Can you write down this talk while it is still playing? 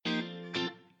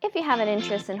if you have an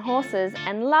interest in horses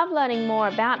and love learning more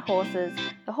about horses,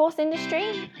 the horse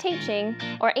industry, teaching,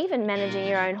 or even managing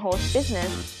your own horse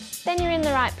business, then you're in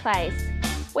the right place.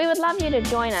 We would love you to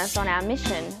join us on our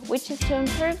mission, which is to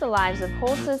improve the lives of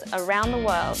horses around the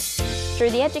world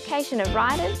through the education of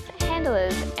riders,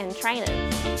 handlers, and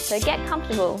trainers. So get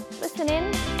comfortable, listen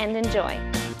in, and enjoy.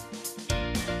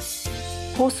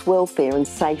 Horse welfare and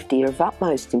safety are of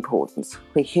utmost importance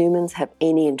where humans have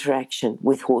any interaction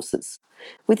with horses.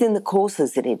 Within the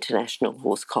courses at International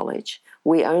Horse College,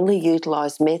 we only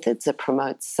utilise methods that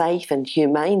promote safe and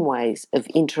humane ways of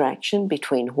interaction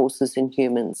between horses and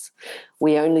humans.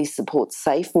 We only support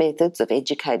safe methods of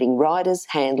educating riders,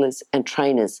 handlers and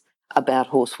trainers about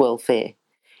horse welfare.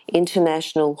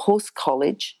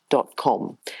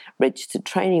 internationalhorsecollege.com, registered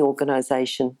training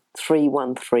organisation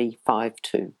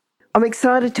 31352. I'm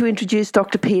excited to introduce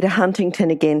Dr. Peter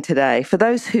Huntington again today. For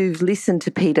those who've listened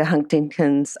to Peter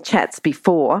Huntington's chats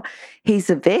before, he's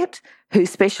a vet who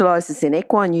specialises in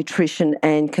equine nutrition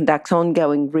and conducts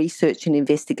ongoing research and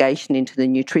investigation into the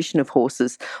nutrition of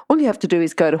horses. All you have to do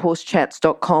is go to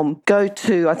horsechats.com, go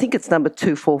to, I think it's number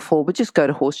 244, but just go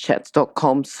to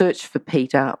horsechats.com, search for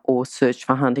Peter or search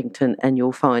for Huntington and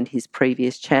you'll find his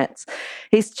previous chats.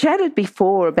 He's chatted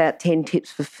before about 10 tips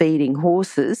for feeding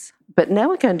horses, but now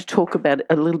we're going to talk about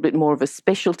a little bit more of a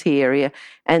specialty area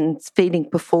and feeding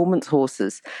performance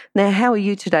horses. Now, how are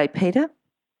you today, Peter?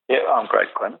 Yeah, I'm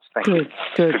great, Glenn. Thank you.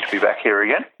 Good. Good to be back here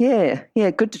again. Yeah,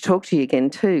 good to talk to you again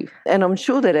too. And I'm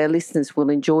sure that our listeners will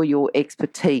enjoy your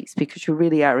expertise because you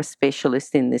really are a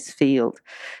specialist in this field.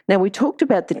 Now, we talked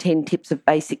about the 10 tips of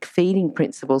basic feeding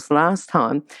principles last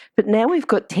time, but now we've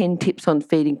got 10 tips on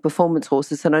feeding performance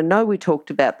horses. And I know we talked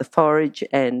about the forage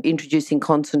and introducing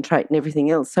concentrate and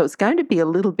everything else. So it's going to be a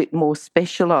little bit more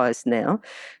specialised now.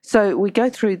 So we go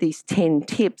through these 10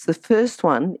 tips. The first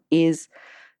one is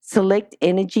select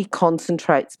energy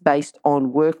concentrates based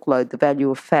on workload, the value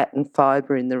of fat and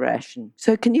fibre in the ration.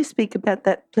 So can you speak about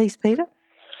that, please, Peter?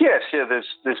 Yes,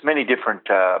 there's many different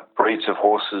breeds of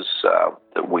horses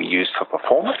that we use for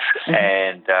performance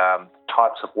and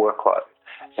types of workload.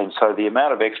 And so the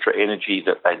amount of extra energy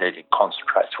that they need in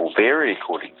concentrates will vary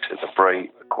according to the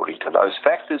breed, according to those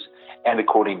factors, and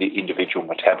according to individual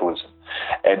metabolism.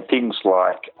 And things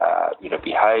like,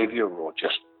 behaviour or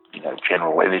just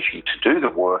general energy to do the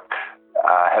work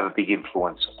have a big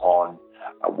influence on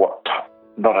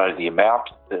not only the amount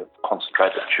of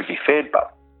concentrate that should be fed,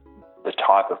 but the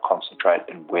type of concentrate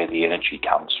and where the energy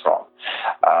comes from.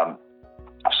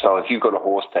 So if you've got a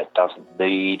horse that doesn't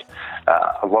need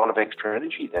a lot of extra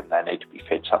energy, then they need to be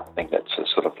fed something that's a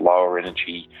sort of lower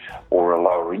energy or a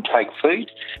lower intake feed.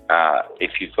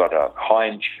 If you've got a high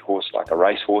energy horse like a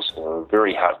racehorse or a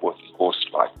very hard working horse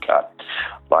like a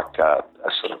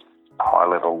sort of high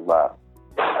level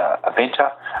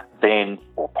eventer,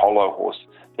 or polo horse,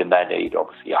 then they need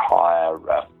obviously a higher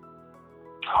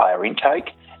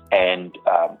intake and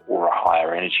or a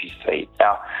higher energy feed.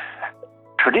 Now,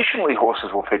 traditionally,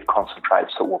 horses were fed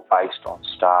concentrates that were based on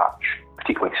starch,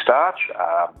 particularly starch,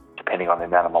 depending on the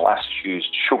amount of molasses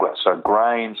used, sugar. So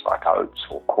grains like oats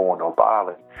or corn or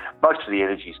barley, most of the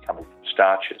energy is coming from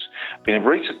starches. But in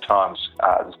recent times,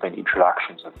 there's been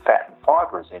introductions of fat and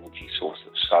fibre as energy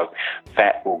sources. So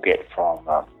fat we'll get from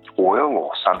oil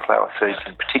or sunflower seeds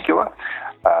in particular,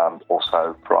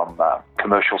 also from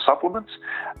commercial supplements,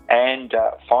 and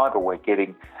fibre we're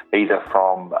getting either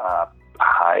from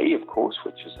hay, of course,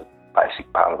 which is a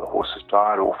basic part of the horse's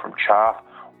diet, or from chaff,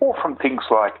 or from things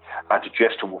like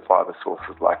digestible fibre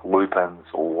sources like lupins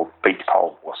or beet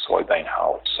pulp or soybean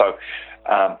hulls. So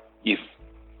if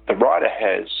the rider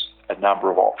has a number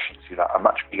of options, a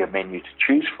much bigger menu to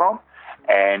choose from,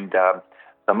 and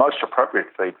the most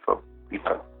appropriate feed for,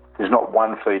 there's not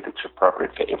one feed that's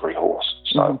appropriate for every horse.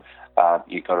 So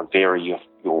you've got to vary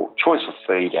your choice of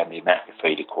feed and the amount you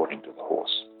feed according to the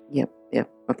horse. Yep.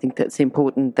 I think that's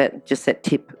important. That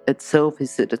tip itself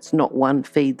is that it's not one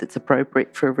feed that's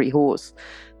appropriate for every horse,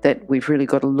 that we've really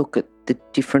got to look at the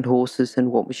different horses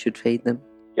and what we should feed them.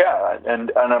 Yeah,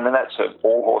 and I mean, that's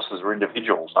all horses are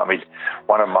individuals. I mean,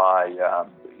 one of my,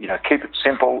 keep it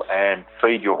simple and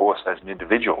feed your horse as an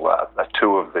individual are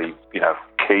two of the,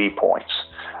 key points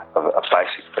of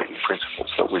basic feeding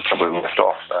principles that we probably left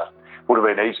off. Would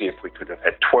have been easier if we could have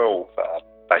had 12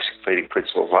 basic feeding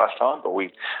principles last time, but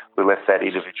we left that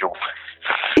individual.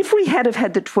 If we had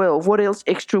the 12, what else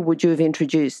extra would you have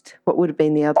introduced? What would have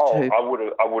been the other two? I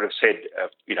would have said,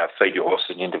 feed your horse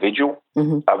as an individual,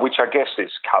 which I guess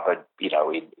is covered,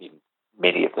 in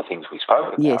many of the things we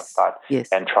spoke about.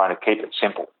 And trying to keep it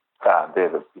simple.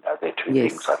 They're two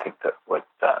things I think that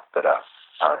are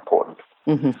important.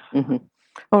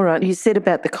 All right. You said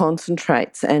about the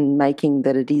concentrates and making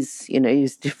that it is,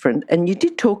 is different. And you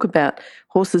did talk about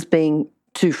horses being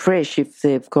too fresh if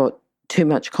they've got too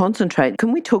much concentrate.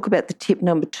 Can we talk about the tip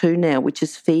number 2 now, which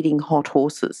is feeding hot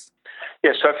horses?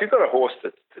 Yeah, so if you've got a horse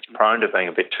that's prone to being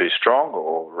a bit too strong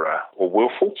or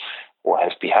willful or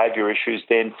has behaviour issues,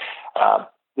 then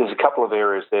there's a couple of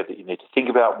areas there that you need to think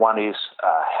about. One is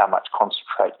how much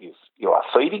concentrate you are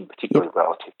feeding, particularly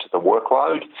relative to the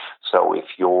workload. So if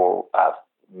you're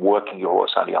working your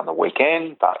horse only on the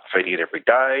weekend but feeding it every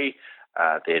day,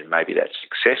 then maybe that's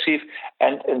excessive.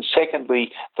 And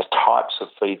secondly, the types of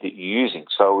feed that you're using.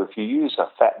 So if you use a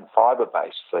fat and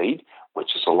fibre-based feed,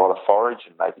 which is a lot of forage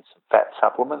and maybe some fat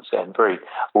supplements and very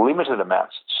limited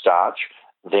amounts of starch,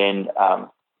 then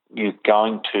you're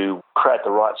going to create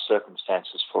the right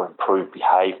circumstances for improved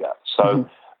behaviour. So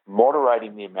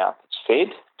moderating the amount that's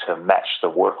fed to match the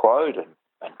workload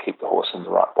and keep the horse in the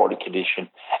right body condition,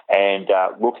 and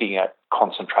looking at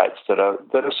concentrates that are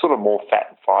sort of more fat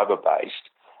and fibre based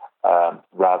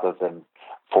rather than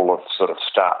full of sort of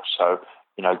starch. So,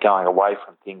 going away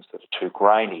from things that are too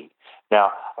grainy.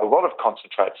 Now, a lot of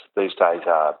concentrates these days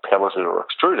are pelleted or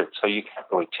extruded, so you can't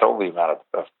really tell the amount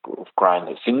of grain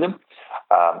that's in them.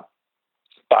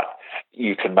 But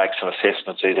you can make some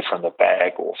assessments either from the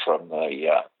bag or from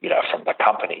the from the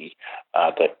company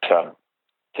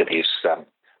that is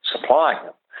supplying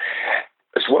them.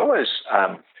 As well as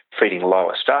feeding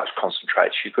lower starch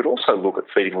concentrates, you could also look at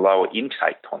feeding lower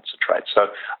intake concentrates. So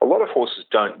a lot of horses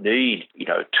don't need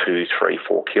 2, 3,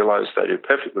 4 kilos. They do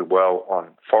perfectly well on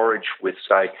forage with,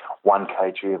 say, 1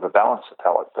 kg of a balancer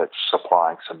pellet that's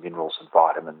supplying some minerals and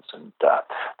vitamins and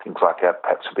things like that,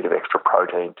 perhaps a bit of extra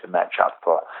protein to match up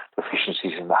for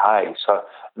deficiencies in the hay. So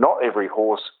not every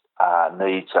horse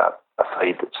needs a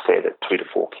feed that's fed at 2 to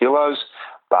 4 kilos,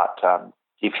 but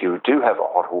if you do have a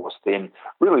hot horse, then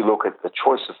really look at the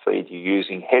choice of feed you're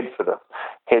using, head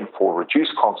for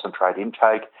reduced concentrate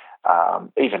intake,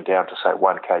 even down to, say,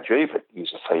 1 kg, but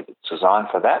use a feed that's designed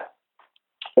for that,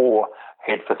 or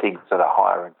head for things that are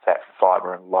higher in fat and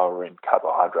fibre and lower in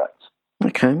carbohydrates.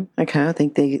 Okay. I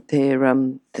think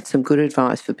that's some good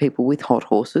advice for people with hot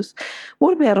horses.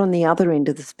 What about on the other end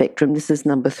of the spectrum? This is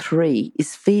number 3,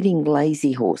 is feeding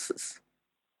lazy horses.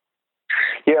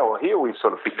 Yeah, well, here we're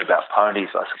sort of thinking about ponies,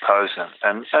 I suppose,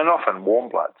 and often warm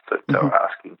bloods that are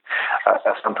asking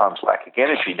sometimes lacking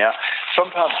energy. Now,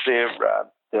 sometimes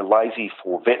they're lazy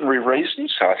for veterinary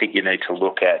reasons, so I think you need to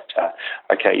look at,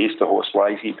 is the horse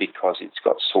lazy because it's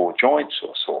got sore joints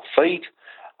or sore feet,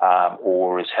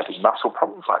 or is having muscle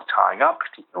problems like tying up,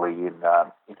 particularly in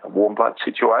a warm blood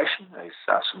situation? There's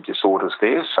some disorders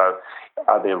there. So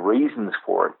are there reasons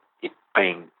for it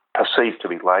being perceived to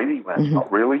be lazy when it's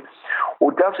not really?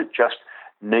 Or does it just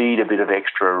need a bit of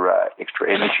extra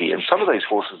energy? And some of these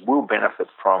horses will benefit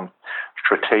from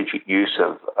strategic use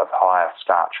of higher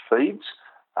starch feeds.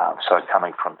 So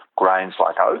coming from grains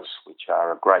like oats, which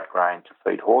are a great grain to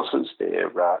feed horses.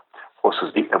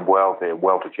 Horses eat them well. They're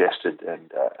well digested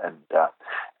and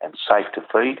safe to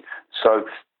feed. So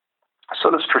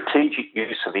sort of strategic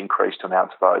use of increased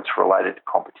amounts of oats related to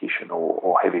competition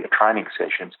or heavier training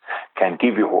sessions can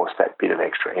give your horse that bit of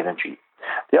extra energy.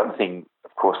 The other thing,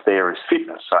 of course, there is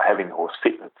fitness. So having the horse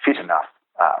fit enough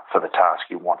for the task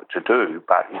you want it to do,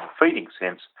 but in a feeding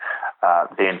sense,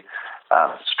 then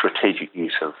strategic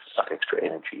use of extra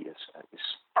energy is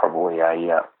probably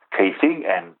a key thing,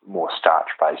 and more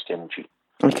starch-based energy.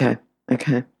 Okay.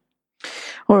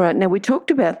 All right, now we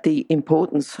talked about the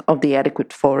importance of the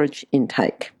adequate forage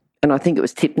intake, and I think it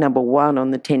was tip number 1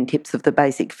 on the 10 tips of the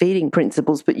basic feeding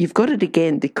principles, but you've got it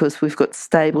again because we've got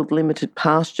stable, limited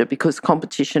pasture, because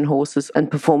competition horses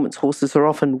and performance horses are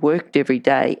often worked every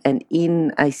day and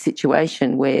in a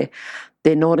situation where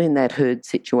they're not in that herd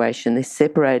situation. They're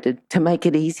separated to make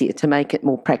it easier, to make it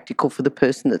more practical for the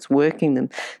person that's working them.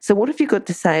 So what have you got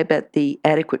to say about the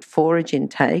adequate forage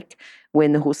intake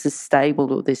when the horse is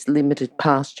stable or there's limited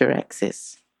pasture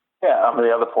access? Yeah, the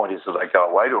other point is that they go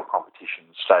away to a competition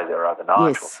and stay there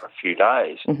overnight or for a few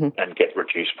days and get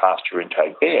reduced pasture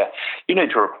intake there. You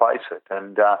need to replace it,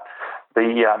 and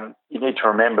you need to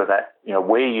remember that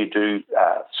where you do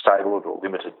stable or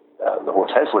limited, the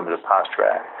horse has limited pasture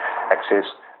access,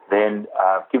 then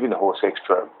giving the horse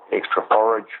extra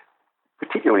forage,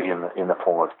 particularly in the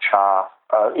form of chaff,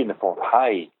 in the form of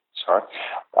hay.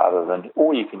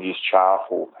 Or you can use chaff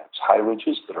or perhaps hay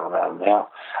ridges that are around now,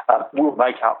 will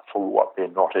make up for what they're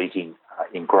not eating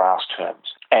in grass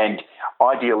terms. And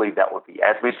ideally that would be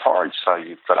ad lib forage, so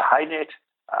you've got a hay net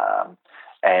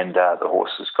and the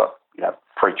horse has got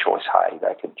free choice hay.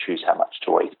 They can choose how much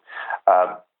to eat.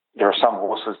 There are some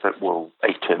horses that will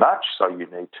eat too much, so you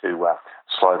need to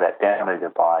slow that down either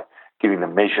by giving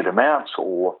them measured amounts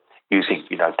or using,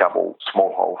 double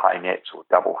small hole hay nets or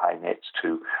double hay nets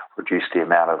to reduce the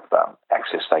amount of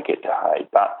access they get to hay.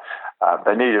 But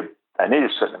they need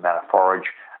a certain amount of forage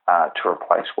to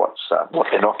replace what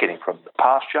they're not getting from the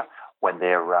pasture when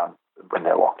they're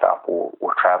locked up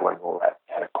or travelling or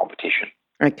at a competition.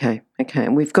 Okay.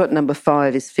 And we've got number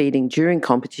 5 is feeding during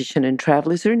competition and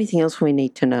travel. Is there anything else we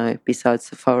need to know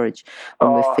besides the forage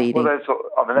when we're feeding? Well,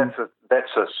 that's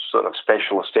a sort of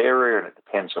specialist area, and it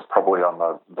depends probably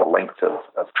on the length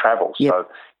of travel. Yep.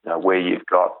 So, where you've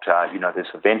got, there's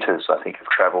eventers, I think, have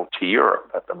travelled to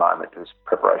Europe at the moment. There's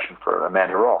preparation for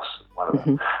Amanda Ross, one of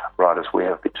the riders we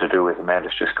have a bit to do with.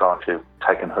 Amanda's just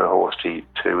taken her horse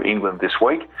to England this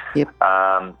week. Yep.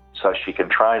 So she can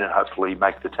train and hopefully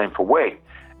make the team for WEG.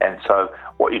 And so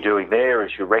what you're doing there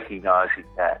is you're recognising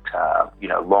that,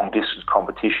 long-distance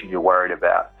competition, you're worried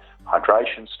about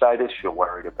hydration status, you're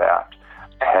worried about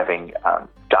having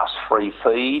dust-free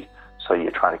feed, so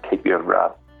you're trying to keep your,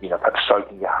 perhaps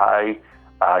soaking your hay.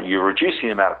 You're reducing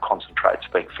the amount of concentrates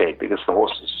being fed because the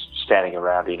horse is standing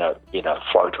around in a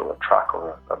float or a truck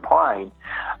or a plane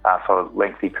for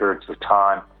lengthy periods of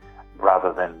time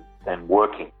rather than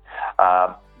working.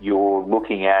 You're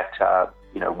looking at,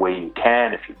 where you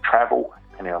can, if you travel,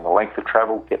 depending on the length of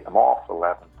travel, get them off,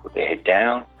 allow them to put their head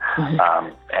down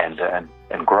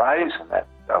and graze, and that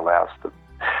allows the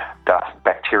dust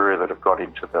bacteria that have got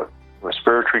into the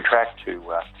respiratory tract to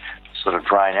sort of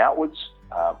drain outwards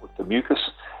with the mucus.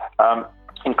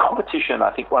 In competition,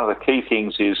 I think one of the key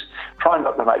things is trying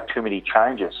not to make too many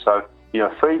changes. So,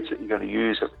 feeds that you're going to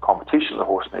use at the competition, the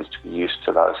horse needs to be used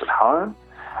to those at home.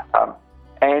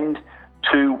 And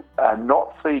to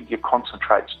not feed your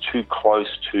concentrates too close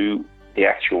to the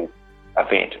actual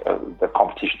event, the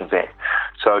competition event.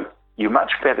 So you're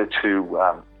much better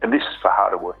to, and this is for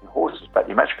harder working horses, but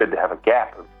you're much better to have a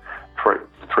gap of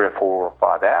 3 or 4 or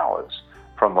 5 hours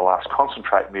from the last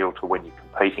concentrate meal to when you're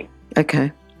competing.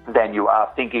 Okay. Than you are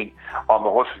thinking, the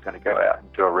horse is going to go out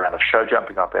and do a round of show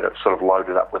jumping. I better sort of load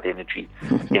it up with energy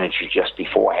just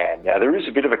beforehand. Now, there is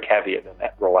a bit of a caveat, and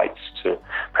that relates to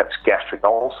perhaps gastric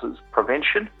ulcers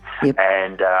prevention. Yep.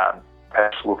 And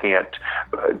perhaps looking at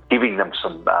giving them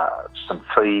some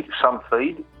feed,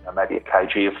 maybe a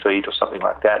kg of feed or something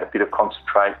like that, a bit of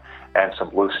concentrate and some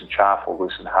loosened chaff or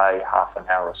loosened hay, half an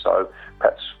hour or so,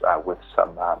 perhaps with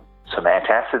some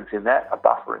antacids in that, a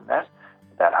buffer in that,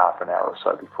 about half an hour or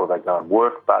so before they go and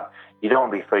work. But you don't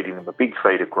want to be feeding them a big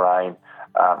feed of grain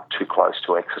too close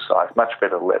to exercise. Much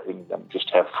better letting them just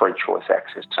have free choice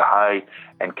access to hay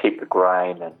and keep the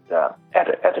grain and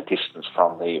at a distance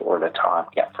or at a time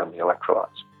gap from the electrolytes,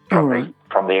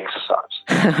 from the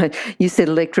exercise. You said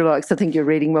electrolytes. I think you're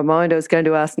reading my mind. I was going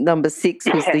to ask number 6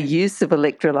 was the use of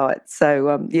electrolytes.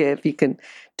 So, if you can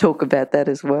talk about that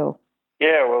as well.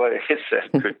 Yeah, well,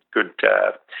 it's a good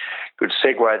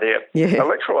segue there. Yeah.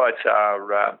 Electrolytes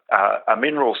are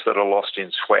minerals that are lost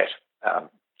in sweat,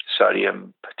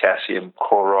 sodium, potassium,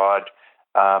 chloride,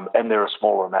 and there are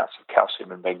smaller amounts of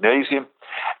calcium and magnesium.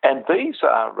 And these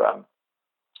are,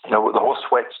 the horse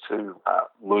sweats to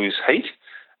lose heat.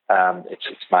 It's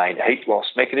its main heat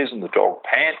loss mechanism. The dog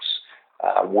pants.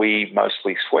 We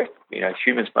mostly sweat.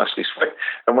 Humans mostly sweat.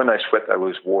 And when they sweat, they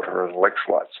lose water and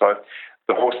electrolytes. So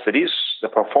the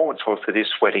performance horse that is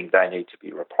sweating, they need to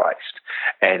be replaced.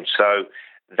 And so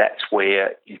that's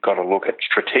where you've got to look at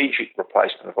strategic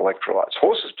replacement of electrolytes.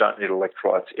 Horses don't need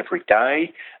electrolytes every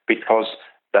day because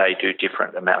they do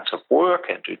different amounts of work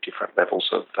and do different levels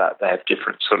of, they have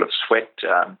different sort of sweat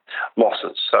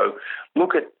losses. So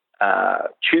look at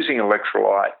choosing your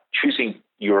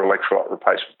electrolyte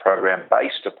replacement program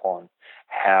based upon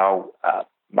how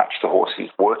much the horse is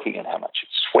working and how much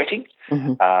it's sweating,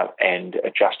 and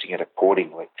adjusting it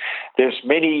accordingly. There's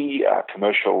many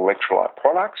commercial electrolyte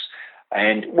products,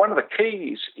 and one of the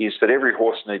keys is that every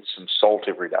horse needs some salt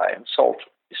every day, and salt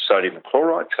is sodium and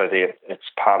chloride, so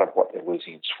it's part of what they're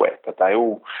losing in sweat, but they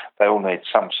all need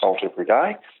some salt every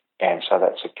day, and so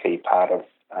that's a key part of.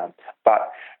 But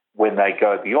when they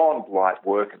go beyond light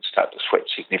work and start to sweat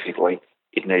significantly,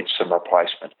 it needs some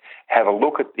replacement. Have a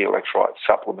look at the electrolyte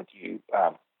supplement you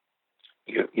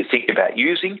think about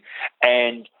using,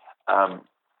 and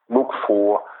look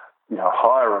for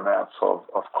higher amounts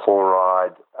of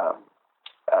chloride,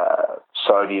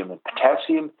 sodium and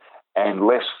potassium, and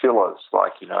less fillers,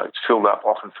 like it's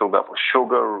often filled up with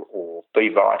sugar or B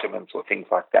vitamins or things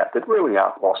like that really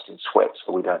aren't lost in sweat,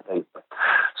 so we don't need them.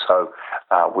 So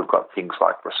we've got things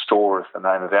like Restore is the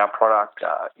name of our product.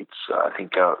 It's I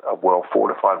think a well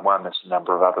fortified one. There's a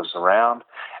number of others around,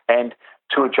 and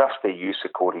to adjust their use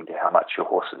according to how much your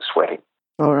horse is sweating.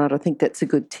 All right, I think that's a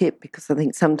good tip, because I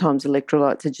think sometimes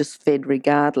electrolytes are just fed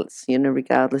regardless,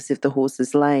 regardless if the horse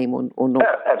is lame or not.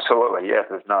 Absolutely, yeah,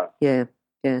 there's no. Yeah.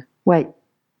 Wait,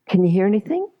 can you hear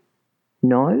anything?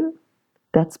 No?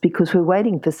 That's because we're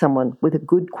waiting for someone with a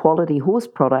good quality horse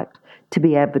product to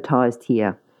be advertised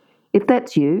here. If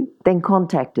that's you, then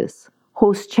contact us,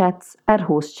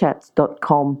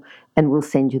 horsechats@horsechats.com, and we'll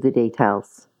send you the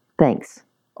details. Thanks.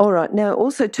 All right. Now,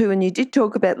 also too, and you did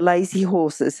talk about lazy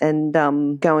horses and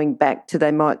going back to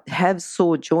they might have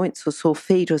sore joints or sore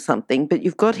feet or something, but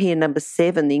you've got here number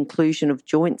 7, the inclusion of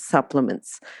joint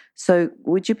supplements. So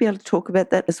would you be able to talk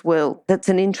about that as well? That's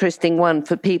an interesting one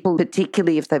for people,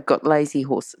 particularly if they've got lazy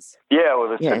horses. Yeah,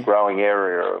 well, it's a growing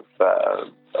area of a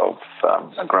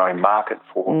growing market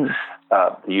for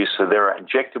the use of. There are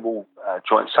injectable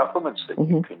joint supplements that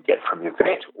you can get from your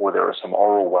vet, or there are some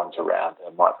oral ones around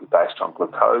that might be based on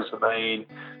glucosamine.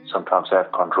 Sometimes they have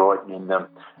chondroitin in them.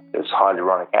 There's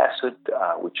hyaluronic acid,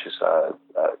 which is a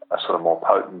sort of more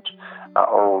potent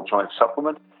oral joint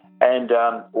supplement. And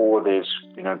or there's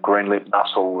green lip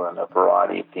mussel and a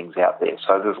variety of things out there.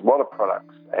 So there's a lot of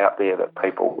products out there that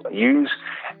people use,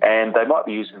 and they might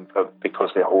be using them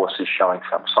because their horse is showing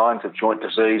some signs of joint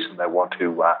disease, and they want to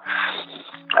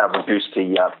reduce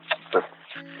the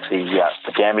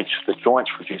damage to the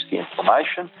joints, reduce the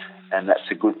inflammation, and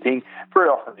that's a good thing. Very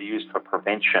often they're used for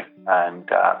prevention, and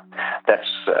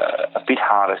that's a bit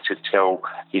harder to tell.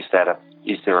 Is there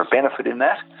a benefit in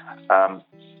that?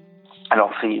 And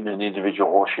obviously, in an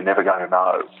individual horse, you're never going to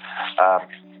know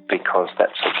because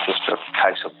that's just a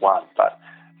case of one. But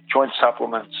joint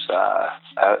supplements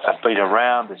have been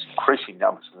around. There's increasing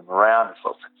numbers of them around. There's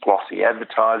lots of glossy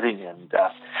advertising, and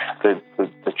the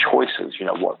choices,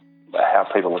 how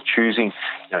people are choosing.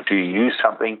 Do you use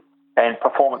something? And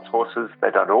performance horses, they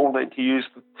don't all need to use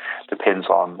them. Depends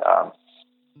on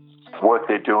the work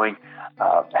they're doing,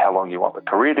 how long you want the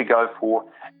career to go for,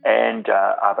 and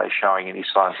are they showing any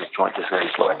signs of joint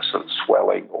disease like sort of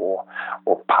swelling or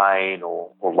pain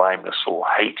or lameness or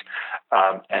heat?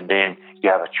 And then you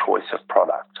have a choice of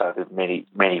products. So there's many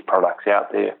products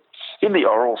out there. In the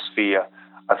oral sphere,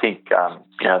 I think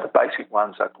the basic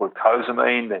ones are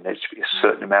glucosamine. There needs to be a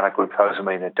certain amount of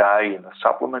glucosamine a day in the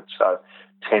supplement. So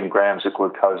 10 grams of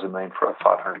glucosamine for a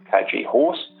 500 kg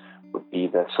horse would be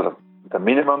the sort of the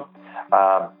minimum.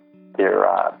 There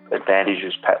are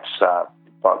advantages, perhaps,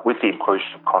 like with the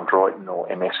inclusion of chondroitin or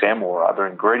MSM or other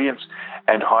ingredients,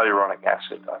 and hyaluronic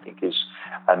acid, I think, is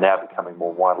now becoming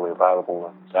more widely available.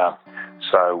 And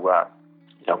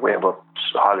we have a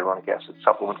hyaluronic acid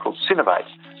supplement called Synovate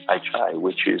HA,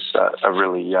 which is a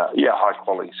really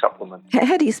high-quality supplement.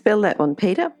 How do you spell that one,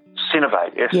 Peter?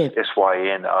 Synovate, Synovate,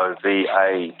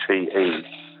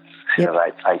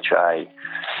 Synovate HA,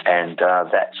 and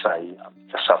that's a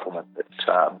supplement that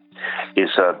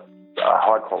is a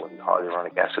high-quality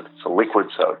hyaluronic acid. It's a liquid,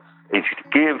 so it's easy to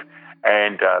give,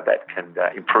 and that can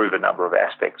improve a number of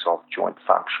aspects of joint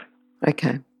function.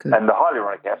 Okay, good. And the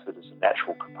hyaluronic acid is a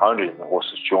natural component in the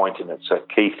horse's joint, and it's a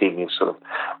key thing is sort of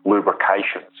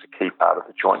lubrication. It's a key part of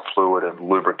the joint fluid and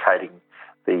lubricating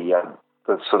the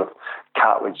sort of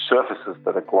cartilage surfaces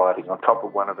that are gliding on top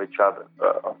of one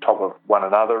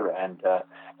another, and the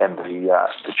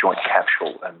joint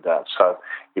capsule, and so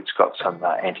it's got some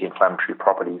anti-inflammatory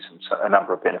properties and a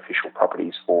number of beneficial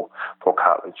properties for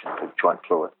cartilage and for joint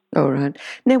fluid. All right.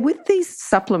 Now, with these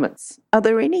supplements, are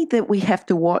there any that we have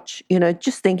to watch?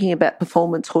 Just thinking about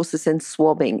performance horses and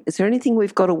swabbing, is there anything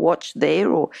we've got to watch there,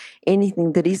 or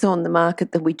anything that is on the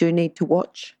market that we do need to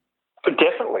watch?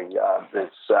 Definitely.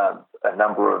 There's a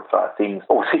number of things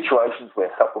or situations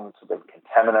where supplements have been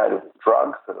contaminated with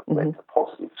drugs that have led to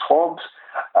positive swabs.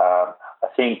 I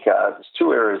think there's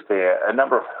two areas there. A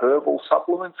number of herbal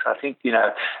supplements, I think,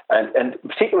 and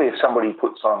particularly if somebody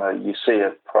puts on you see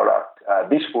a product,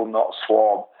 this will not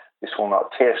swab, this will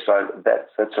not test, so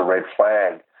that's a red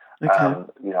flag. Okay.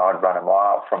 I'd run a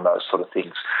mile from those sort of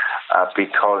things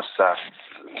because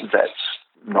that's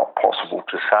not possible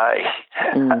to say.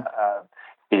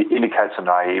 It indicates a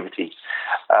naivety.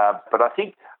 But I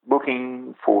think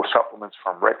looking for supplements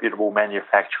from reputable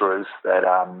manufacturers that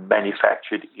are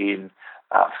manufactured in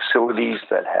facilities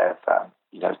that have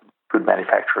good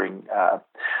manufacturing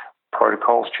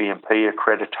protocols, GMP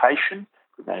accreditation,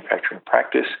 good manufacturing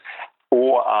practice,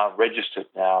 or are registered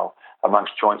now.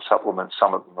 Amongst joint supplements,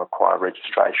 some of them require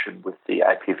registration with the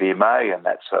APVMA, and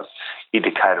that's an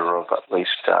indicator of at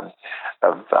least that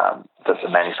the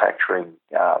manufacturing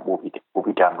will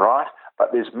be done right.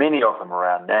 But there's many of them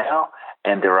around now,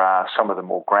 and there are some of the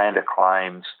more grander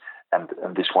claims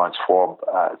and this won't swab,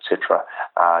 etc.,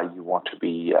 you want to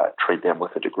be treat them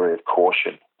with a degree of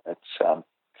caution. It's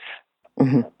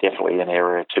definitely an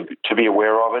area to be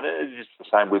aware of, and it is the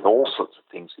same with all sorts of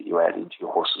things that you add into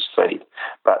your horse's feed,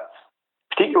 but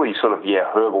particularly sort of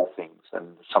herbal things,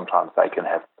 and sometimes they can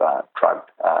have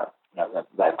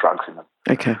they have drugs in them.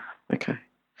 Okay.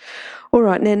 All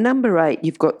right, now number 8,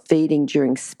 you've got feeding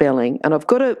during spelling, and I've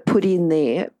got to put in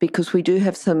there, because we do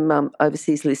have some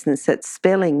overseas listeners, that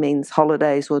spelling means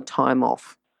holidays or time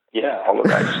off. Yeah,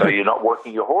 holidays. So you're not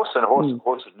working your horse, and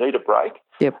horses need a break.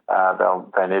 Yep.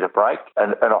 They need a break,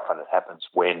 and often it happens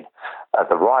when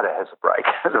the rider has a break.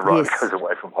 The rider goes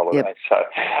away from holiday. Yep. So,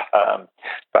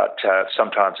 but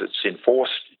sometimes it's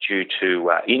enforced due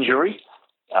to injury.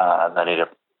 They need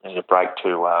a break to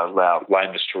allow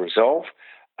lameness to resolve,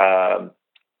 and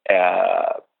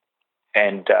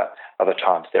other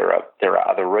times there are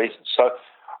other reasons. So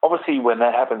obviously, when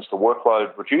that happens, the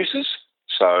workload reduces.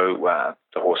 So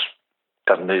the horse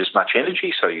doesn't need as much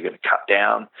energy, so you're going to cut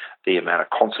down the amount of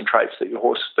concentrates that your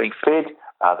horse is being fed.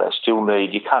 They still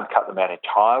need, you can't cut them out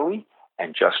entirely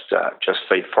and just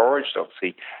feed forage.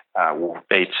 Obviously, we'll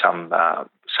need some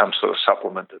sort of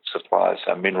supplement that supplies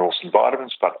minerals and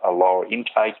vitamins, but a lower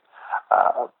intake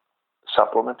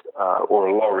supplement or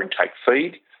a lower intake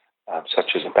feed,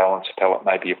 such as a balancer pellet,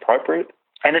 may be appropriate.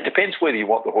 And it depends whether you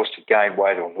want the horse to gain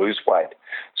weight or lose weight.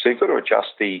 So you've got to adjust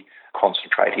the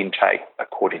concentrate intake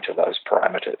according to those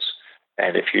parameters.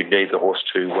 And if you need the horse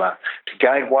to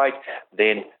gain weight,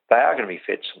 then they are going to be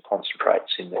fed some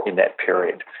concentrates in that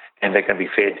period, and they're going to be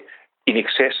fed in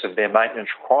excess of their maintenance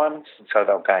requirements, and so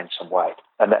they'll gain some weight.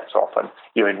 And that's often,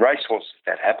 in race horses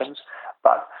that happens,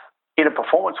 but in a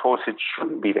performance horse it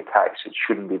shouldn't be the case. It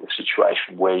shouldn't be the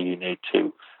situation where you need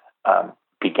to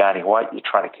be gaining weight. You're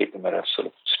trying to keep them at a sort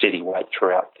of steady weight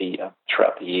throughout the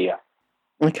year.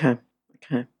 Okay.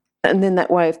 And then that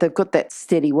way, if they've got that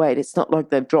steady weight, it's not like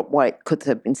they've dropped weight because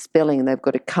they've been spelling and they've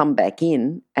got to come back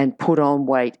in and put on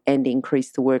weight and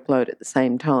increase the workload at the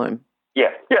same time.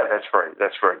 Yeah,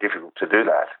 that's very difficult to do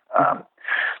that.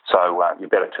 So you're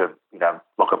better to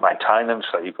look at maintain them.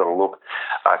 So you've got to look,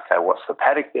 okay, what's the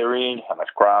paddock they're in, how much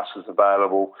grass is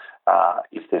available.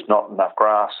 If there's not enough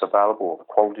grass available or the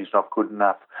quality's not good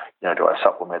enough, do I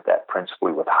supplement that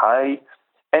principally with hay?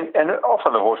 And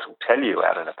often the horse will tell you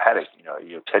out in a paddock,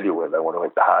 you'll tell you where they want to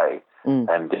eat the hay.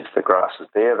 And if the grass is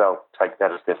there, they'll take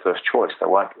that as their first choice. They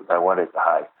won't eat the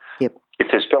hay. Yep. If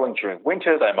they're spelling during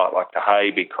winter, they might like the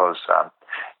hay because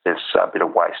there's a bit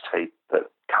of waste heat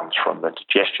that comes from the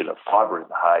digestion of fibre in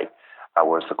the hay,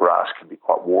 whereas the grass can be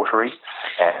quite watery,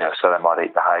 and so they might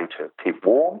eat the hay to keep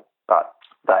warm. But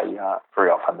they very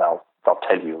often they'll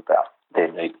tell you about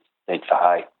their need for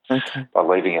hay by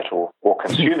leaving it or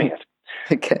consuming it.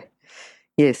 Okay.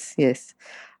 Yes.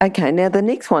 Okay, now the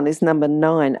next one is number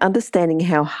 9, understanding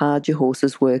how hard your horse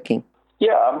is working.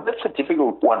 Yeah, that's a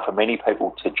difficult one for many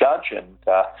people to judge, and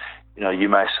you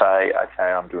may say, okay,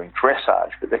 I'm doing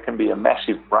dressage, but there can be a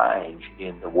massive range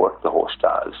in the work the horse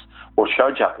does, or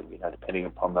show jumping, depending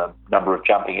upon the number of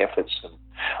jumping efforts and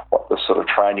what the sort of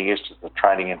training is. Does the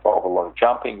training involve a lot of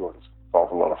jumping, or does it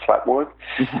involve a lot of flat work?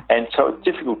 And so it's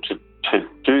difficult to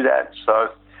do that. So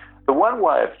the one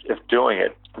way of doing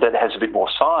it that has a bit more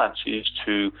science is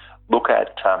to look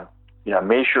at,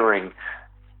 measuring,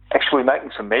 actually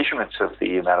making some measurements of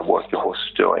the amount of work your horse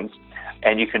is doing.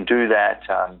 And you can do that,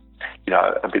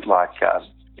 a bit like,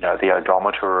 the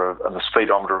odometer and the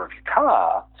speedometer of your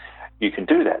car. You can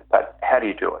do that, but how do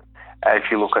you do it?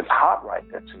 If you look at heart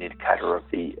rate, that's an indicator of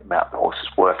the amount the horse is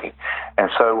working. And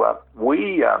so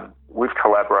we've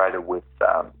collaborated with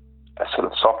a sort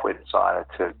of software designer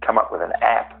to come up with an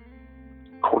app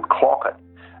called Clockit,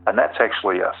 and that's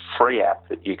actually a free app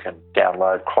that you can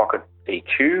download, Clockit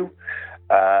EQ,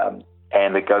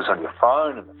 and it goes on your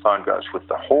phone, and the phone goes with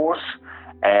the horse,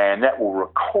 and that will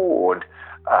record,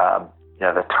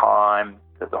 the time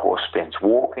that the horse spends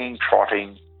walking,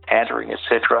 trotting, cantering,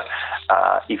 etc.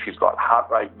 If you've got heart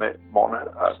rate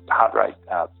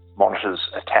monitors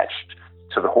attached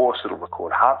to the horse, it'll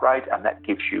record heart rate, and that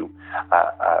gives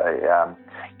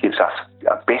us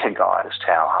a better guide as to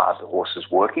how hard the horse is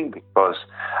working, because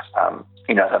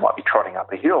they might be trotting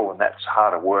up a hill, and that's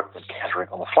harder work than cantering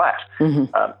on the flat.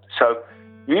 So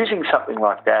using something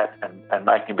like that and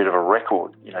making a bit of a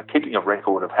record, keeping a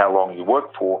record of how long you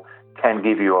work for, can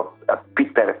give you a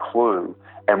bit better clue.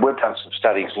 And we've done some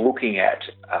studies looking at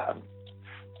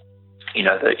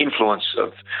the influence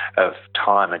of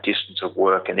time and distance of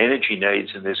work and energy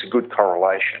needs, and there's a good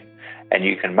correlation. And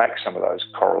you can make some of those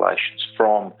correlations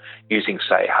from using,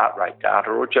 say, heart rate data,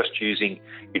 or just using,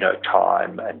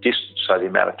 time and distance. So the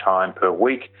amount of time per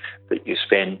week that you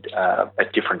spend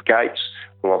at different gates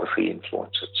will obviously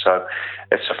influence it. So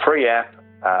it's a free app,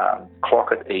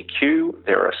 Clockit EQ.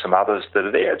 There are some others that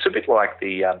are there. It's a bit like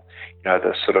the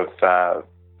sort of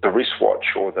the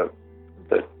wristwatch or that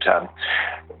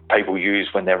people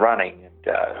use when they're running and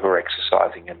who are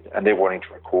exercising, and they're wanting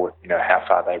to record, how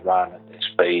far they run and their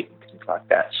speed and things like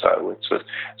that. So it's the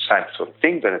same sort of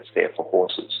thing, but it's there for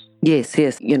horses. Yes.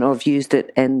 I've used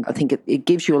it, and I think it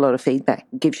gives you a lot of feedback.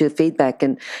 It gives you feedback,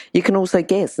 and you can also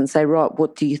guess and say, right,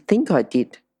 what do you think I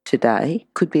did today?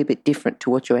 Could be a bit different to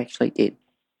what you actually did.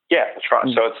 Yeah, that's right.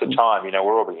 So it's the time. We're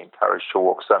all being encouraged to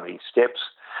walk so many steps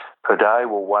per day.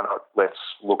 Well, why not? Let's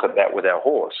look at that with our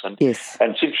horse. And yes.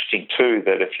 And it's interesting too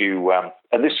that if you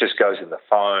and this just goes in the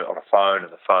phone on a phone,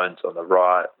 and the phone's on the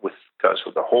right goes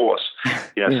with the horse.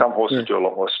 Some horses do a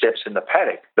lot more steps in the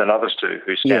paddock than others do,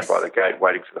 who stand by the gate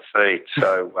waiting for the feed.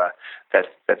 So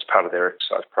that's part of their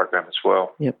exercise program as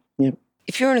well. Yep.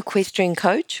 If you're an equestrian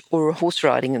coach or a horse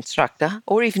riding instructor,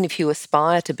 or even if you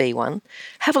aspire to be one,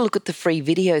 have a look at the free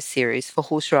video series for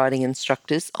horse riding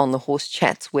instructors on the Horse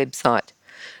Chats website.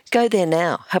 Go there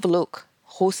now, have a look,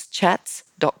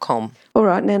 horsechats.com. All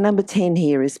right, now number 10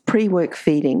 here is pre-work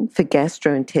feeding for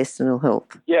gastrointestinal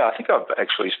health. Yeah, I think I've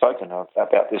actually spoken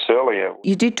about this earlier.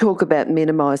 You did talk about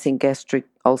minimising gastric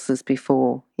ulcers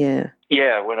before, yeah.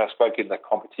 Yeah, when I spoke in the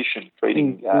competition,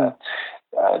 feeding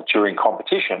during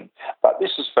competition, but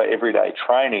this is for everyday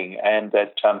training, and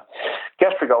that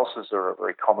gastric ulcers are a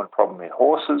very common problem in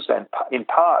horses, and in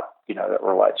part, that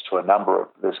relates to a number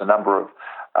of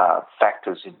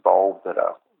factors involved that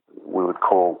we would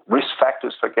call risk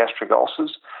factors for gastric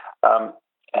ulcers,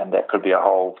 and that could be a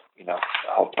whole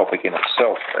topic in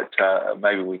itself. But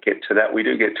maybe we get to that. We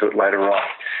do get to it later on,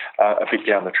 a bit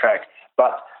down the track.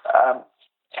 But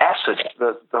acid,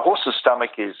 the horse's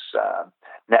stomach is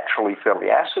naturally fairly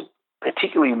acid,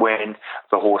 particularly when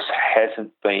the horse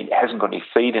hasn't got any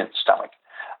feed in its stomach,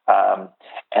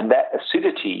 and that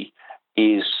acidity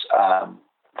is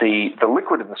the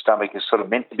liquid in the stomach is sort of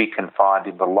meant to be confined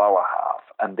in the lower half,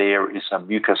 and there is a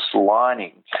mucus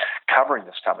lining covering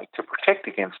the stomach to protect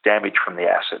against damage from the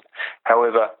acid.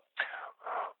 However,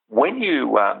 when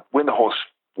the horse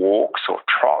walks or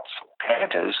trots or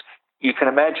canters, you can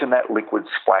imagine that liquid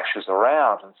splashes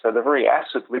around, and so the very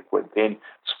acid liquid then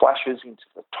splashes into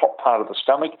the top part of the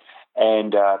stomach,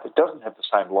 and it doesn't have the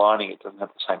same lining, it doesn't have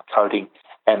the same coating,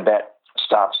 and that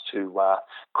starts to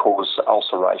cause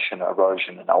ulceration,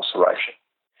 erosion and ulceration.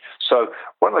 So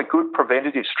one of the good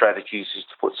preventative strategies is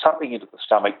to put something into the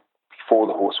stomach before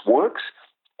the horse works,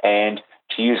 and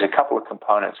to use a couple of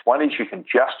components. One is you can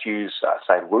just use,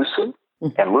 say, lucerne,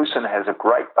 and lucerne has a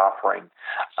great buffering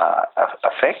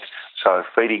effect. So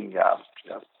feeding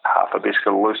half a biscuit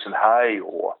of lucerne hay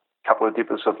or a couple of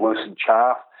dippers of lucerne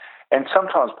chaff, and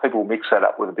sometimes people mix that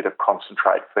up with a bit of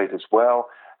concentrate feed as well,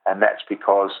 and that's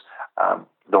because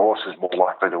the horse is more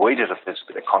likely to eat it if there's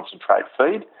a bit of concentrate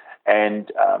feed,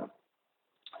 and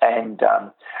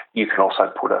you can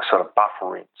also put a sort of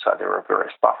buffer in. So there are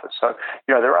various buffers. So,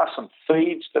 there are some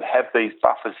feeds that have these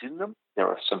buffers in them. There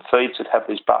are some feeds that have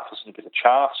these buffers and a bit of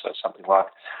chaff. So something like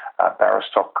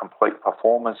Barastock Complete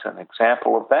Performance, an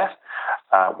example of that,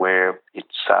 where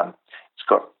it's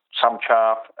got some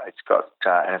chaff,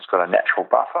 and it's got a natural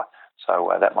buffer.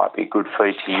 So that might be a good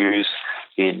feed to use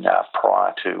in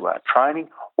prior to training,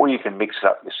 or you can mix it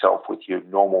up yourself with your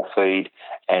normal feed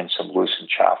and some lucerne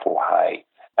chaff or hay.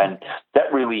 And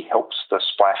that really helps the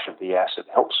splash of the acid,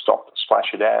 helps stop the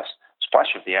splash of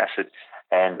the acid,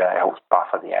 and helps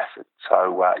buffer the acid.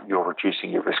 So you're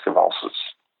reducing your risk of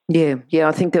ulcers. Yeah,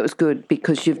 I think that was good,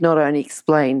 because you've not only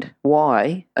explained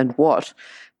why and what,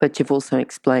 but you've also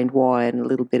explained why and a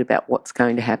little bit about what's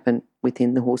going to happen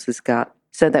within the horse's gut.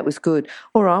 So that was good.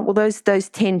 All right, well, those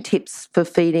 10 tips for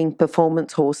feeding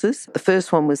performance horses. The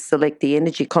first one was select the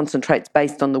energy concentrates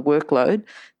based on the workload,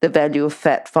 the value of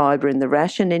fat, fibre in the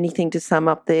ration. Anything to sum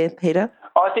up there, Peter?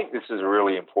 I think this is a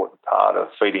really important part of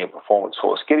feeding a performance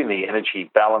horse, getting the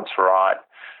energy balance right.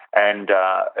 And,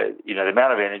 the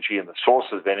amount of energy and the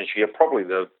sources of energy are probably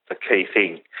the key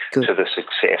thing to the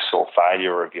success or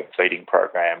failure of your feeding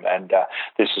program. And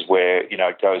this is where,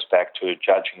 it goes back to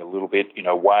judging a little bit,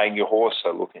 weighing your horse,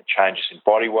 so looking at changes in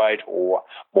body weight, or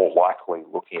more likely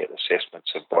looking at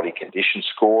assessments of body condition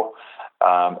score,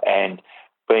 and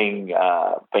being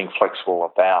flexible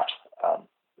about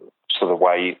sort of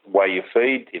way you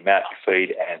feed, the amount you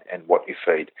feed, and what you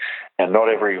feed. And not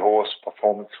every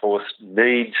performance horse,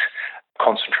 needs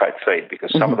concentrate feed,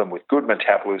 because some of them with good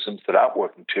metabolisms that aren't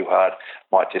working too hard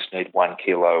might just need 1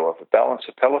 kilo of a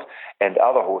balancer pellet, and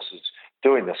other horses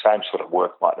doing the same sort of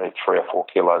work might need 3 or 4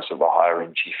 kilos of a higher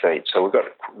energy feed. So we've got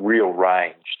a real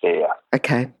range there.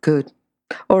 Okay, good.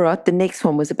 All right, the next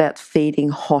one was about feeding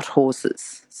hot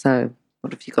horses. So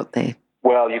what have you got there?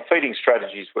 Well, your feeding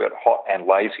strategies, we've got hot and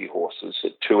lazy horses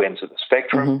at two ends of the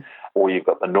spectrum, or you've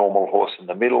got the normal horse in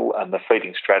the middle, and the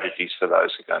feeding strategies for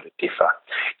those are going to differ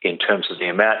in terms of the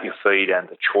amount you feed and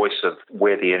the choice of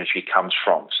where the energy comes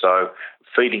from. So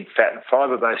feeding fat and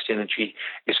fibre-based energy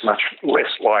is much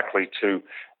less likely to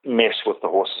mess with the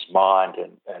horse's mind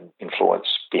and influence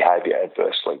behaviour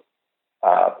adversely.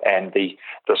 And the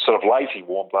sort of lazy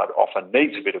warm blood often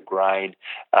needs a bit of grain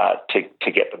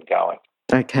to get them going.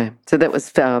 Okay, so that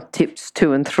was tips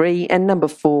 2 and 3. And number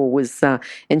 4 was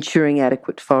ensuring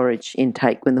adequate forage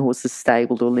intake when the horse is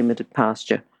stabled or limited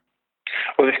pasture.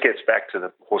 Well, this gets back to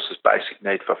the horse's basic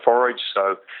need for forage.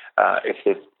 So if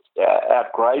they're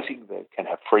out grazing, they can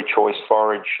have free choice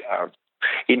forage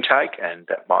intake, and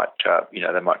that might,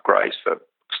 they might graze for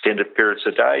extended periods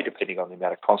a day, depending on the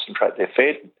amount of concentrate they're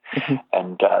fed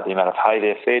and the amount of hay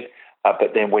they're fed.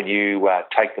 But then when you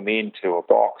take them into a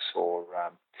box or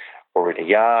in a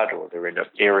yard, or they're in an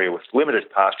area with limited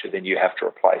pasture, then you have to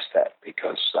replace that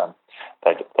because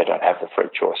they don't have the free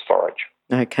choice forage.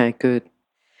 Okay, good.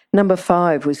 Number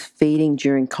 5 was feeding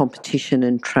during competition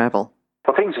and travel.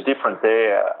 Well, things are different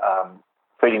there.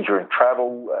 Feeding during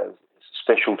travel is a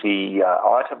specialty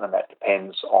item, and that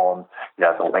depends on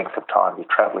the length of time you're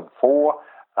travelling for.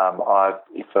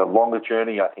 If a longer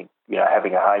journey, I think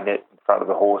having a hay net in front of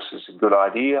the horse is a good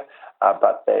idea,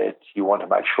 but that you want to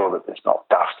make sure that there's not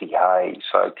dusty hay,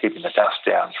 so keeping the dust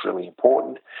down is really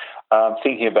important.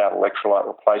 Thinking about electrolyte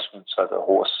replacement, so the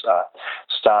horse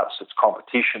starts its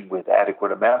competition with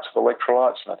adequate amounts of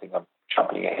electrolytes, and I think I'm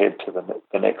jumping ahead to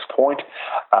the next point,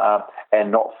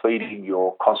 and not feeding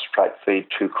your concentrate feed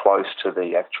too close to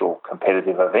the actual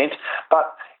competitive event.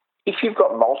 But if you've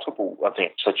got multiple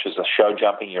events, such as a show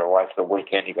jumping, you're away for the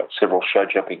weekend, you've got several show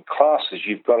jumping classes,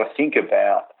 you've got to think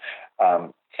about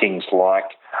things like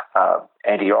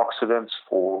antioxidants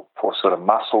for sort of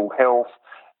muscle health,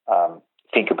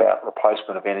 think about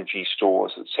replacement of energy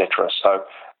stores, etc. So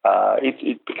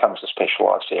it becomes a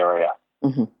specialised area.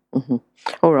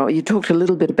 All right, you talked a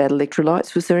little bit about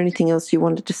electrolytes. Was there anything else you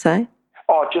wanted to say?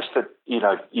 Oh, just that, you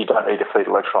don't need to feed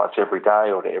electrolytes every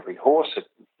day or to every horse. It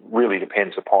really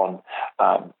depends upon,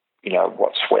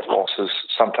 what sweat losses.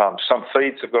 Sometimes some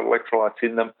feeds have got electrolytes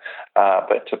in them,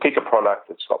 but to pick a product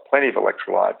that's got plenty of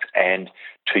electrolytes and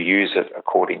to use it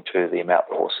according to the amount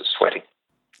the horse is sweating.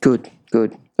 Good.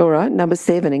 All right, number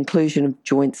 7, inclusion of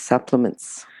joint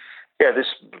supplements. Yeah, this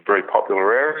is a very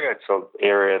popular area. It's an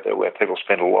area where people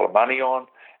spend a lot of money on,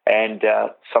 and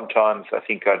sometimes I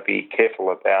think I'd be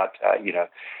careful about,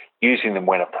 using them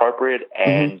when appropriate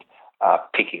and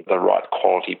picking the right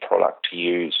quality product to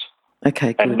use.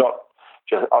 Okay, good. And not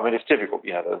just, it's difficult,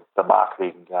 the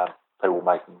marketing, people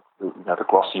making, the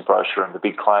glossy brochure and the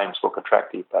big claims look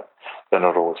attractive, but they're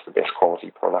not always the best quality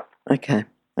product. Okay.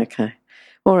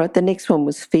 All right, the next one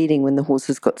was feeding when the horse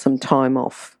has got some time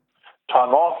off.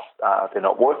 Time off, they're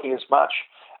not working as much.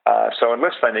 So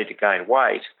unless they need to gain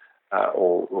weight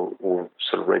or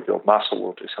sort of rebuild muscle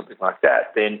or do something like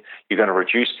that, then you're going to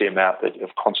reduce the amount of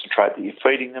concentrate that you're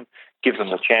feeding them, give them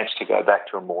the chance to go back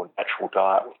to a more natural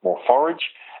diet with more forage,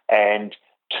 and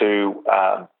to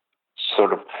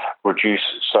sort of reduce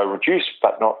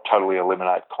but not totally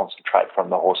eliminate concentrate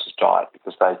from the horse's diet,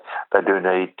 because they do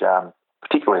need,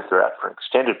 particularly if they're out for an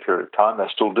extended period of time, they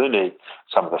still do need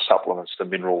some of the supplements, the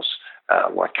minerals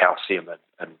like calcium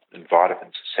and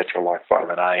vitamins, etc., like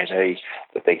vitamin A and E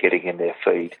that they're getting in their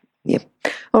feed. Yep.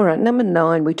 All right, number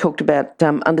 9, we talked about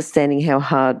understanding how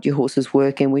hard your horse is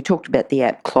working. We talked about the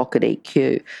app Clock at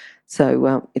EQ.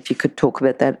 So if you could talk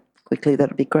about that quickly, that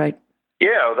would be great.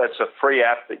 Yeah, well, that's a free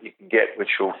app that you can get,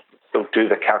 which will do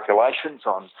the calculations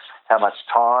on how much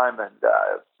time and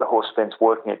the horse spends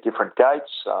working at different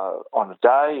gaits on a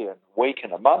day and a week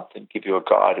and a month, and give you a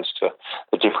guide as to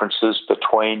the differences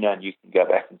between, and you can go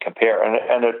back and compare.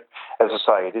 And it, as I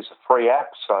say, it is a free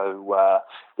app, so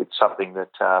it's something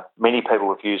that many people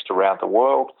have used around the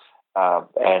world,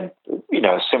 and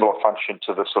a similar function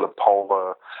to the sort of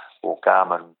Polar or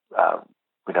Garmin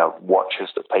watches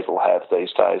that people have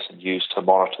these days and use to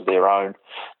monitor their own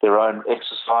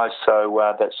exercise.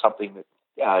 So that's something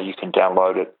that you can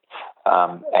download it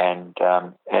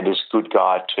and is a good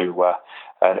guide to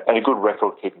and a good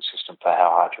record keeping system for how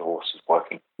hard your horse is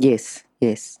working. Yes,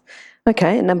 Yes.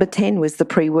 Okay, and number 10 was the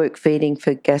pre-work feeding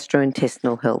for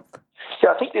gastrointestinal health.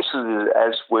 Yeah, I think this is,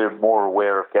 as we're more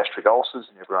aware of gastric ulcers,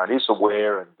 and everyone is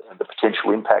aware and the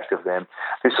potential impact of them,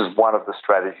 this is one of the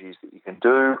strategies that you can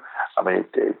do. I mean,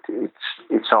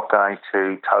 it's not going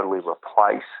to totally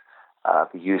replace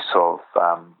the use of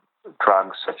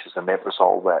drugs such as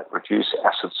omeprazole that reduce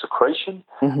acid secretion,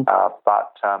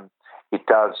 but it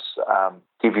does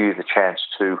give you the chance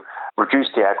to reduce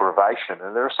the aggravation.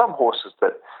 And there are some horses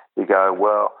that you go,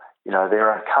 well, you know,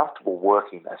 they're uncomfortable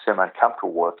working, they seem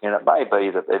uncomfortable working, and it may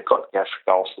be that they've got gastric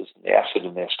ulcers and the acid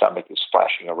in their stomach is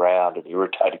splashing around and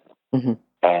irritating them.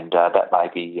 And that may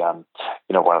be, one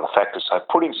of the factors. So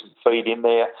putting some feed in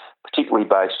there, particularly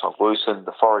based on lucerne,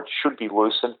 the forage should be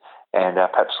lucerne, and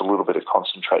perhaps a little bit of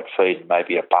concentrate feed and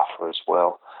maybe a buffer as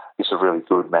well is a really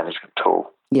good management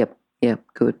tool. Yep,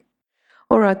 good.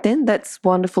 All right then, that's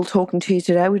wonderful talking to you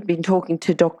today. We've been talking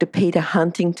to Dr. Peter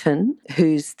Huntington,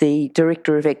 who's the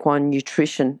Director of Equine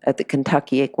Nutrition at the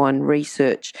Kentucky Equine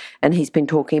Research, and he's been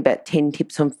talking about 10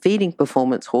 tips on feeding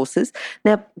performance horses.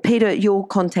 Now, Peter, your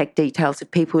contact details, if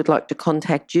people would like to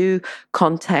contact you,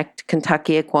 contact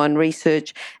Kentucky Equine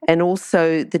Research, and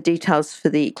also the details for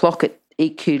the Clockett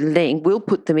EQ link, we'll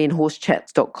put them in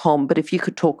horsechats.com, but if you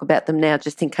could talk about them now,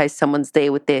 just in case someone's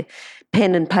there with their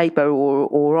pen and paper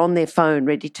or on their phone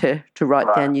ready to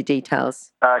write down your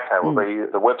details. Okay, well,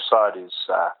 the website is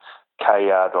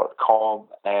kr.com,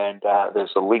 and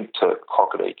there's a link to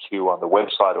Clockett EQ on the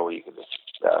website, or you can just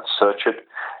search it.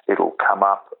 It'll come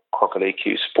up. Clockett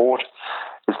EQ Sport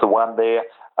is the one there.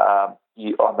 On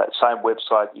that same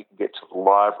website, you can get to the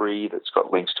library that's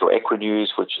got links to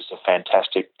Equinews, which is a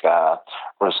fantastic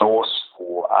resource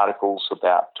for articles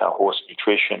about horse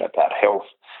nutrition, about health,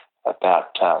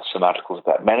 about some articles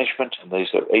about management, and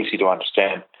these are easy to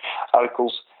understand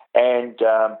articles. And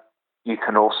you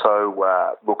can also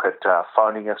look at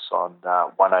phoning us on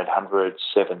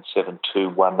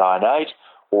 1-800-772-198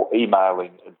 or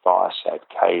emailing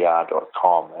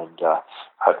advice@kr.com, and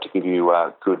hope to give you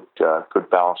good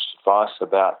balanced advice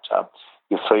about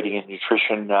your feeding and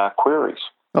nutrition queries.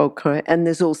 Okay, and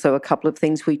there's also a couple of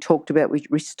things we talked about with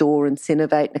Restore and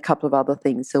Synovate and a couple of other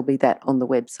things. There'll be that on the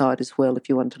website as well if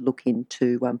you want to look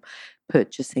into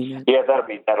purchasing it. Yeah, that'll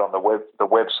be that on the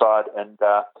website, and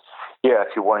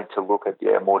if you're wanting to look at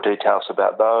more details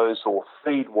about those, or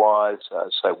feed-wise,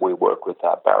 so we work with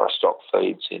Barrow-stock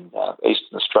Feeds in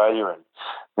Eastern Australia and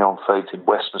Milne Feeds in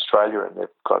Western Australia, and they've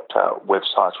got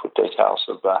websites with details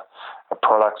of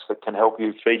products that can help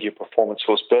you feed your performance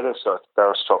horse better. So it's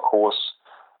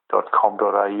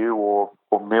barrowstockhorse.com.au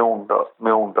or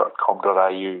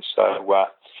milne.com.au. So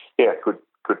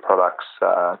good products,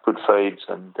 good feeds,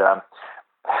 and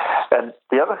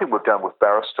the other thing we've done with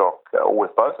Barrowstock, or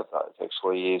with both of those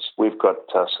actually, is we've got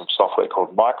some software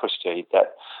called MicroSteed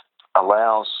that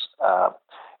allows,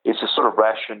 it's a sort of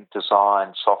ration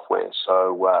design software.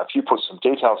 So if you put some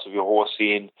details of your horse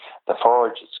in, the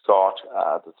forage it's got,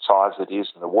 the size it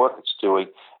is and the work it's doing,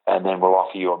 and then we'll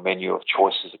offer you a menu of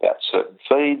choices about certain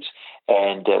feeds,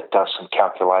 and it does some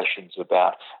calculations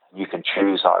about, you can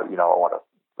choose, I want a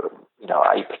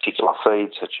particular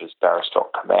feed such as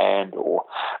Barrowstock Command, or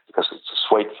because it's a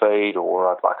sweet feed, or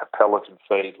I'd like a Peloton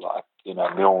feed like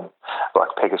Milne,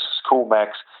 like Pegasus Coolmax.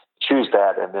 Choose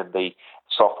that, and then the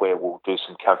software will do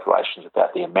some calculations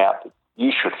about the amount that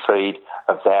you should feed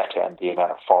of that and the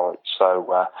amount of forage.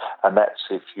 So, and that's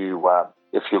if you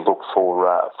look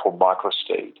for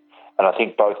MicroSteed, and I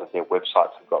think both of their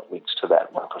websites have got links to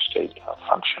that MicroSteed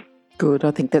function. Good.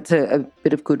 I think that's a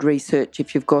bit of good research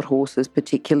if you've got horses,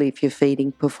 particularly if you're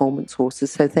feeding performance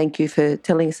horses. So thank you for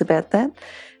telling us about that.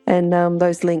 And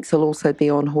those links will also be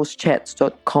on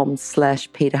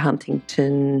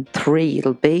horsechats.com/PeterHuntington3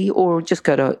 it'll be, or just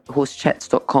go to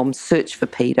horsechats.com, search for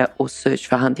Peter or search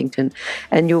for Huntington,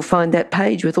 and you'll find that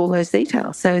page with all those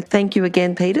details. So thank you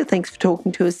again, Peter. Thanks for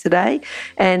talking to us today,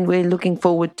 and we're looking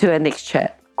forward to our next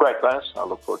chat. Great, Glenys. I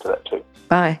look forward to that too.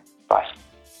 Bye. Bye.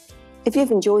 If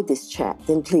you've enjoyed this chat,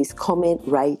 then please comment,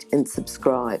 rate and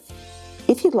subscribe.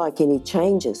 If you'd like any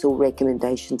changes or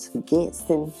recommendations for guests,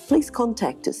 then please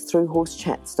contact us through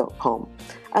horsechats.com.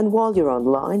 And while you're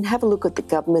online, have a look at the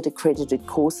government-accredited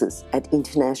courses at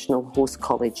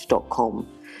internationalhorsecollege.com.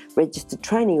 Registered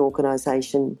Training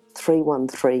Organisation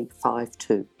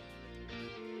 31352.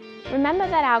 Remember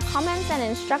that our comments and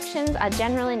instructions are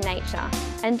general in nature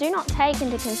and do not take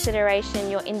into consideration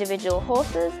your individual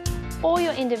horses or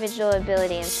your individual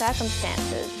ability and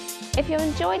circumstances. If you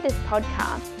enjoyed this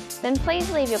podcast, then please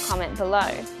leave your comment below.